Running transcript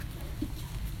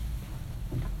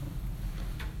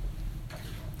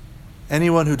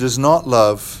Anyone who does not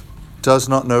love does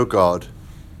not know God,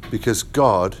 because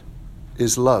God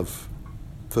is love.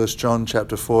 1 John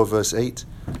chapter 4, verse 8.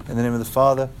 In the name of the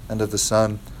Father, and of the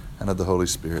Son, and of the Holy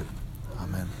Spirit.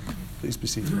 Amen. Please be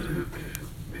seated.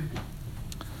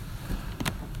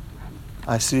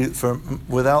 I see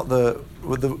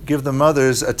give the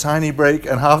mothers a tiny break,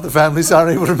 and half the families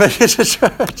aren't able to make it to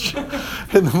church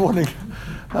in the morning.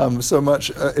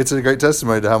 It's a great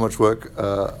testimony to how much work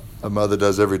a mother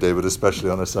does every day, but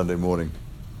especially on a Sunday morning.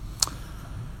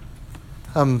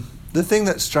 The thing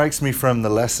that strikes me from the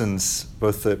lessons,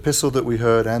 both the epistle that we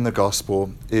heard and the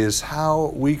gospel, is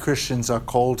how we Christians are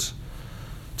called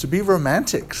to be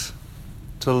romantics,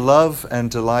 to love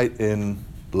and delight in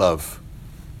love.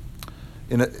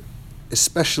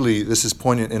 Especially, this is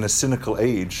poignant in a cynical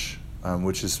age,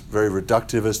 which is very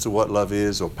reductive as to what love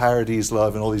is, or parodies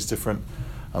love in all these different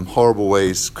horrible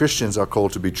ways. Christians are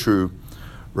called to be true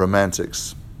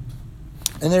romantics.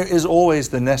 And there is always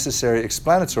the necessary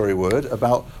explanatory word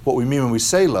about what we mean when we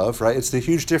say love, right? It's the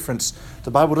huge difference.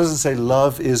 The Bible doesn't say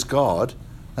love is God.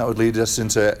 That would lead us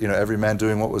into, every man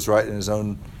doing what was right in his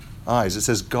own eyes. It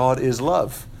says God is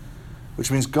love,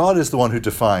 which means God is the one who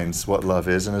defines what love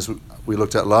is. And as we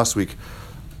looked at last week,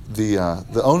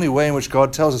 the only way in which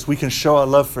God tells us we can show our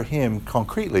love for him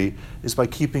concretely is by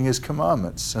keeping his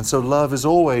commandments. And so love is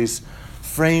always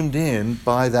framed in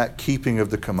by that keeping of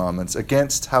the commandments,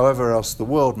 against however else the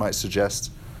world might suggest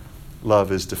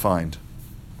love is defined.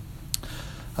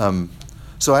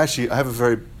 So I have a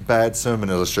very bad sermon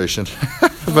illustration,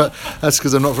 but that's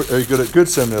because I'm not very good at good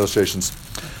sermon illustrations.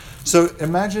 So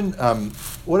imagine,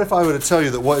 what if I were to tell you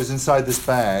that what is inside this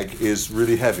bag is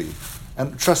really heavy?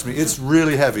 And trust me, it's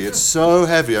really heavy. It's so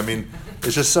heavy. I mean,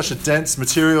 it's just such a dense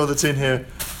material that's in here,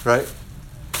 right?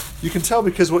 You can tell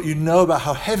because what you know about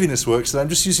how heaviness works that I'm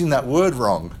just using that word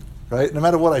wrong, right? No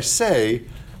matter what I say,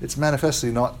 it's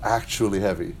manifestly not actually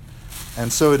heavy.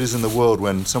 And so it is in the world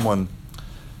when someone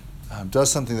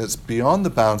does something that's beyond the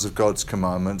bounds of God's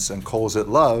commandments and calls it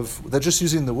love, they're just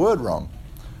using the word wrong,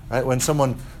 right? When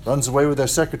someone runs away with their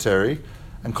secretary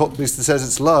and says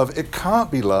it's love, it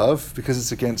can't be love because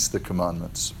it's against the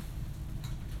commandments.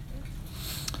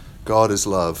 God is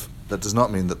love. That does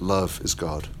not mean that love is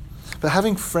God. But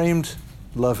having framed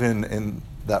love in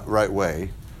that right way,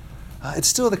 it's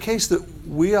still the case that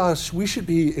we should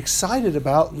be excited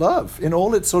about love in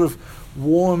all its sort of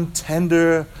warm,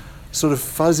 tender, sort of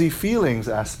fuzzy feelings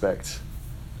aspect.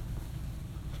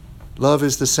 Love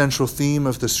is the central theme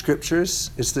of the scriptures.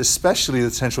 It's especially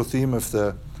the central theme of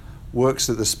the works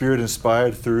that the Spirit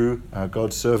inspired through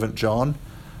God's servant John.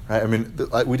 Right? I mean,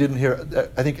 we didn't hear,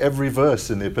 I think every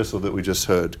verse in the epistle that we just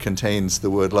heard contains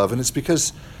the word love, and it's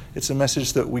because it's a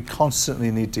message that we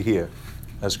constantly need to hear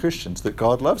as Christians, that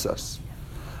God loves us.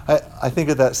 I think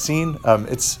of that scene,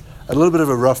 it's a little bit of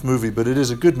a rough movie, but it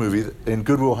is a good movie, in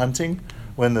Good Will Hunting,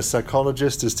 when the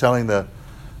psychologist is telling the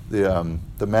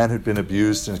man who'd been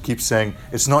abused and keeps saying,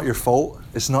 it's not your fault,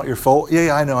 it's not your fault,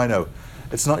 yeah, I know,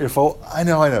 it's not your fault, I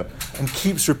know, and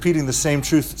keeps repeating the same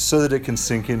truth so that it can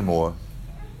sink in more.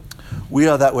 We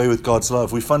are that way with God's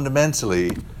love. We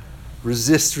fundamentally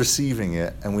resist receiving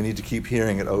it, and we need to keep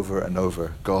hearing it over and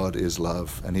over. God is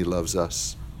love, and he loves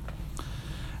us.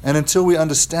 And until we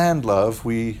understand love,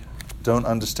 we don't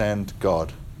understand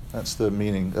God. That's the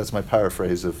meaning, that's my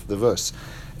paraphrase of the verse.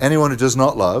 Anyone who does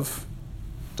not love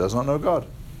does not know God.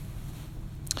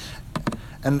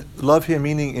 And love here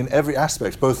meaning in every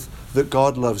aspect, both that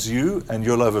God loves you and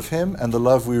your love of him, and the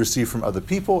love we receive from other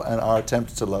people and our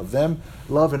attempt to love them.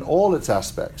 Love in all its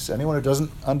aspects. Anyone who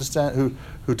doesn't understand,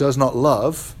 who does not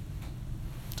love,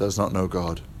 does not know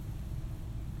God.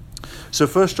 So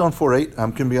 1 John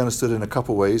 4:8 can be understood in a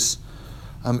couple ways.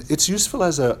 It's useful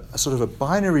as a sort of a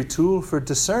binary tool for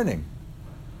discerning.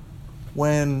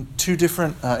 When two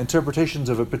different interpretations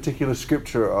of a particular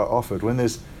scripture are offered, when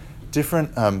there's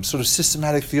different sort of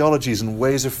systematic theologies and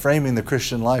ways of framing the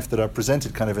Christian life that are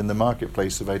presented kind of in the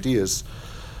marketplace of ideas,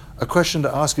 a question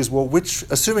to ask is, well,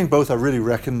 assuming both are really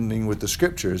reckoning with the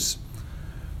scriptures,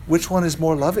 which one is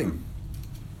more loving?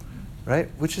 Right?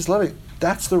 Which is loving?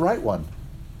 That's the right one.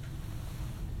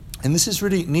 And this is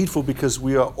really needful because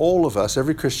we are, all of us,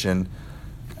 every Christian,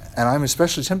 and I'm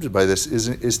especially tempted by this,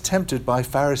 is tempted by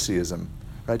Phariseeism,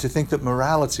 right? To think that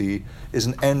morality is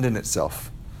an end in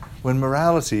itself. When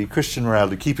morality, Christian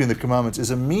morality, keeping the commandments, is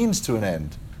a means to an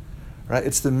end, right?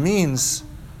 It's the means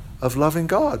of loving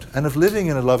God and of living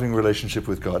in a loving relationship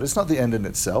with God. It's not the end in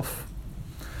itself.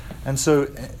 And so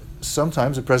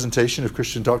sometimes a presentation of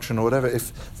Christian doctrine or whatever,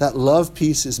 if that love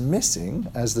piece is missing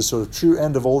as the sort of true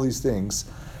end of all these things,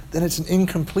 then it's an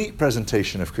incomplete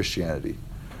presentation of Christianity,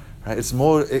 Right? It's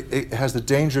more, it has the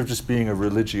danger of just being a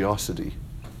religiosity,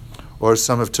 or as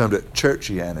some have termed it,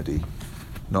 churchianity,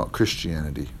 not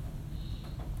Christianity.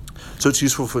 So it's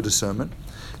useful for discernment.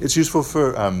 It's useful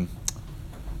for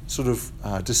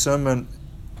discernment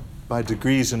by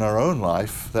degrees in our own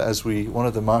life, that as one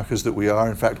of the markers that we are,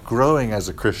 in fact, growing as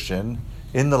a Christian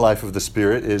in the life of the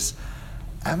Spirit is,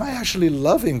 am I actually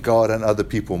loving God and other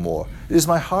people more? Is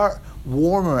my heart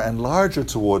warmer and larger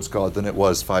towards God than it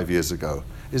was 5 years ago?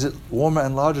 Is it warmer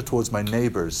and larger towards my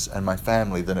neighbors and my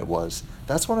family than it was?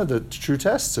 That's one of the true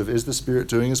tests of, is the Spirit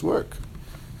doing His work?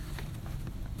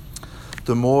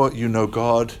 The more you know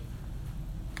God,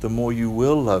 the more you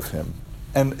will love Him.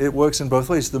 And it works in both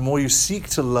ways. The more you seek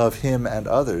to love Him and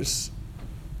others,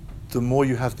 the more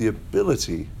you have the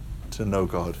ability to know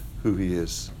God, who He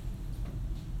is.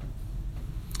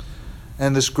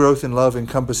 And this growth in love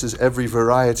encompasses every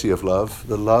variety of love.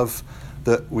 The love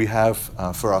that we have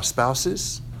for our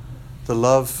spouses, the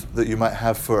love that you might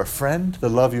have for a friend, the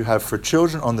love you have for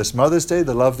children on this Mother's Day,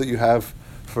 the love that you have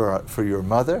for your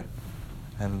mother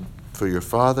and for your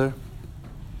father,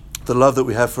 the love that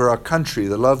we have for our country,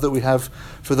 the love that we have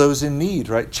for those in need,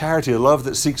 right? Charity, a love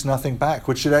that seeks nothing back,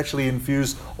 which should actually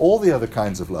infuse all the other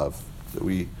kinds of love that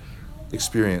we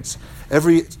experience.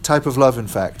 Every type of love, in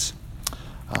fact,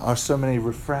 are so many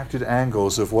refracted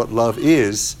angles of what love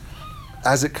is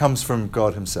as it comes from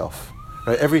God Himself.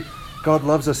 Right? God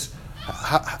loves us.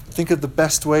 Think of the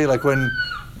best way, like when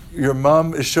your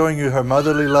mom is showing you her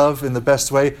motherly love in the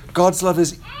best way. God's love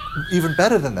is even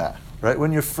better than that. Right?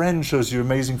 When your friend shows you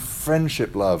amazing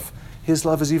friendship love, His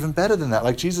love is even better than that.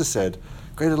 Like Jesus said,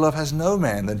 greater love has no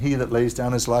man than he that lays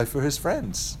down his life for his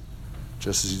friends,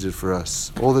 just as He did for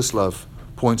us. All this love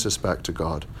points us back to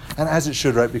God. And as it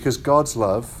should, right? Because God's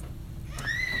love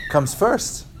comes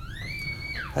first.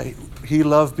 Right? We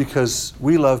love because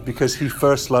He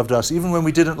first loved us. Even when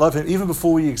we didn't love Him, even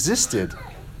before we existed,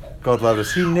 God loved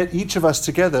us. He knit each of us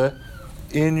together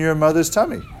in your mother's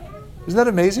tummy. Isn't that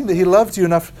amazing that He loved you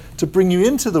enough to bring you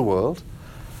into the world,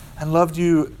 and loved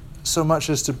you so much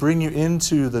as to bring you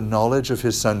into the knowledge of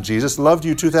His Son Jesus, loved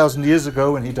you 2,000 years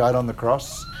ago when He died on the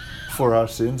cross for our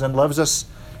sins, and loves us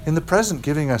in the present,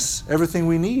 giving us everything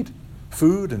we need,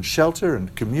 food and shelter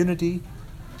and community,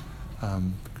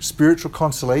 spiritual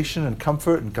consolation and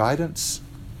comfort and guidance.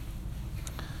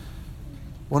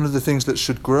 One of the things that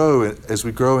should grow as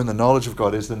we grow in the knowledge of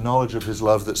God is the knowledge of His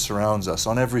love that surrounds us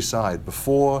on every side,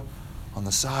 before, on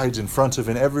the sides, in front of,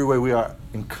 in every way we are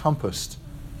encompassed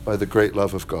by the great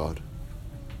love of God.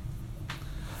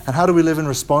 And how do we live in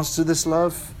response to this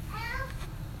love?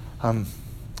 I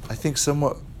think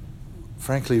somewhat,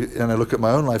 frankly, and I look at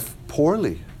my own life,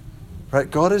 poorly. Right?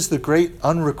 God is the great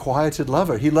unrequited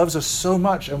lover. He loves us so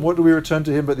much, and what do we return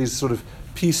to Him but these sort of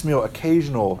piecemeal,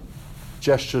 occasional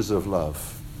gestures of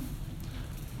love?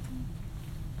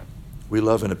 We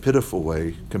love in a pitiful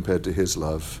way compared to His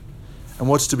love. And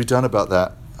what's to be done about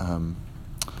that? And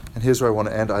here's where I want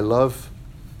to end. I love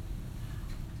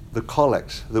the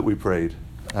collect that we prayed.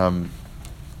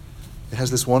 It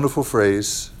has this wonderful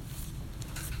phrase,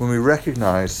 when we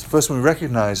recognize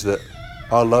that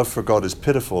our love for God is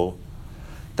pitiful,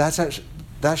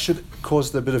 that should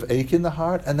cause a bit of ache in the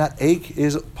heart, and that ache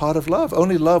is part of love.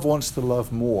 Only love wants to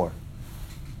love more.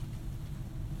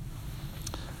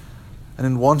 And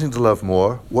in wanting to love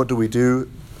more, what do we do?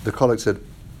 The collect said,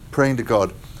 praying to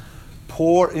God,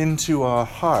 pour into our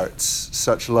hearts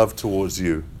such love towards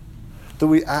you, that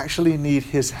we actually need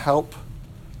His help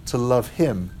to love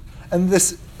Him. And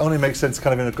this only makes sense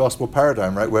kind of in a gospel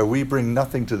paradigm, right? Where we bring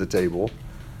nothing to the table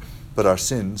but our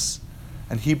sins,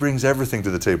 and He brings everything to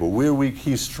the table. We're weak,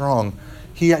 He's strong.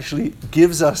 He actually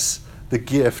gives us the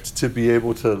gift to be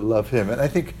able to love Him. And I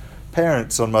think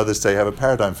parents on Mother's Day have a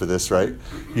paradigm for this, right?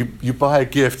 You buy a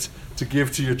gift to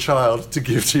give to your child, to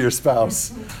give to your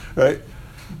spouse, right?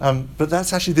 But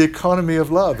that's actually the economy of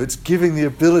love. It's giving the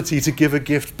ability to give a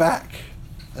gift back.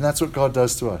 And that's what God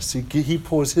does to us. He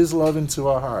pours His love into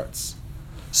our hearts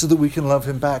so that we can love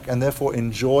Him back and therefore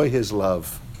enjoy His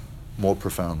love more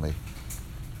profoundly.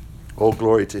 All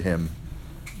glory to Him.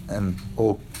 And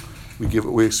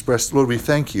we express, Lord, we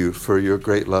thank You for Your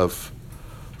great love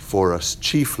for us,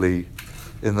 chiefly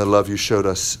in the love You showed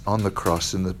us on the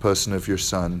cross in the person of Your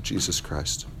Son, Jesus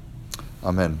Christ.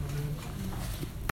 Amen.